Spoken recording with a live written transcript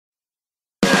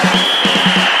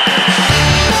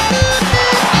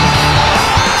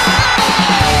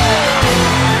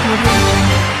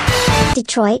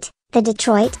Detroit, the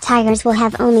Detroit Tigers will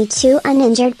have only 2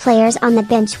 uninjured players on the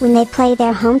bench when they play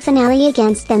their home finale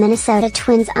against the Minnesota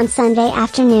Twins on Sunday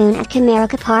afternoon at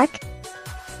Comerica Park.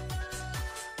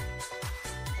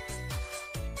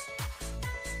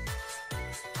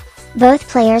 Both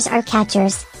players are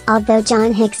catchers, although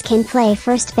John Hicks can play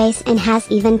first base and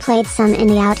has even played some in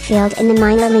the outfield in the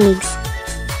minor leagues.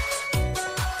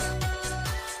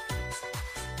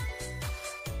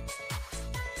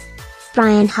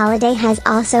 Brian Holaday has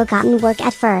also gotten work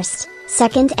at first,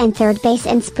 second and third base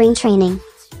in spring training.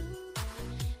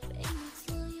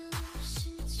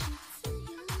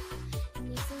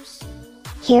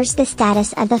 Here's the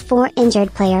status of the 4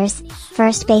 injured players.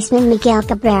 First baseman Miguel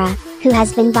Cabrera, who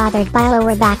has been bothered by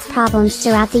lower back problems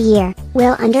throughout the year,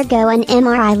 will undergo an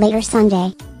MRI later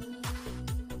Sunday.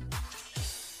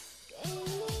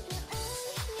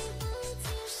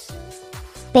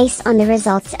 Based on the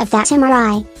results of that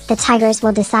MRI, the Tigers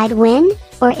will decide when,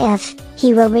 or if,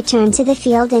 he will return to the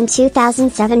field in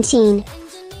 2017.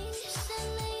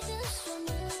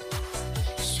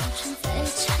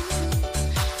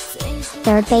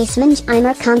 Third baseman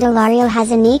Jeimer Candelario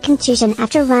has a knee contusion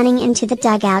after running into the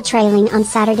dugout trailing on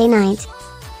Saturday night.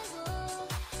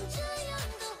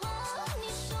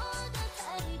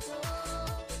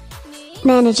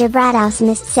 Manager Brad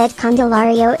Ausmus said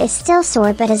Candelario is still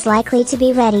sore but is likely to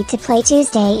be ready to play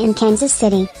Tuesday in Kansas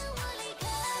City.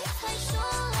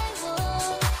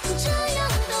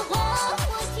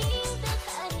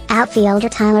 Outfielder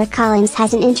Tyler Collins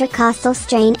has an intercostal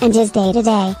strain and is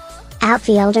day-to-day.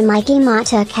 Outfielder Mikie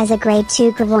Mahtook has a grade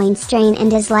 2 groin strain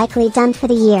and is likely done for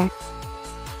the year.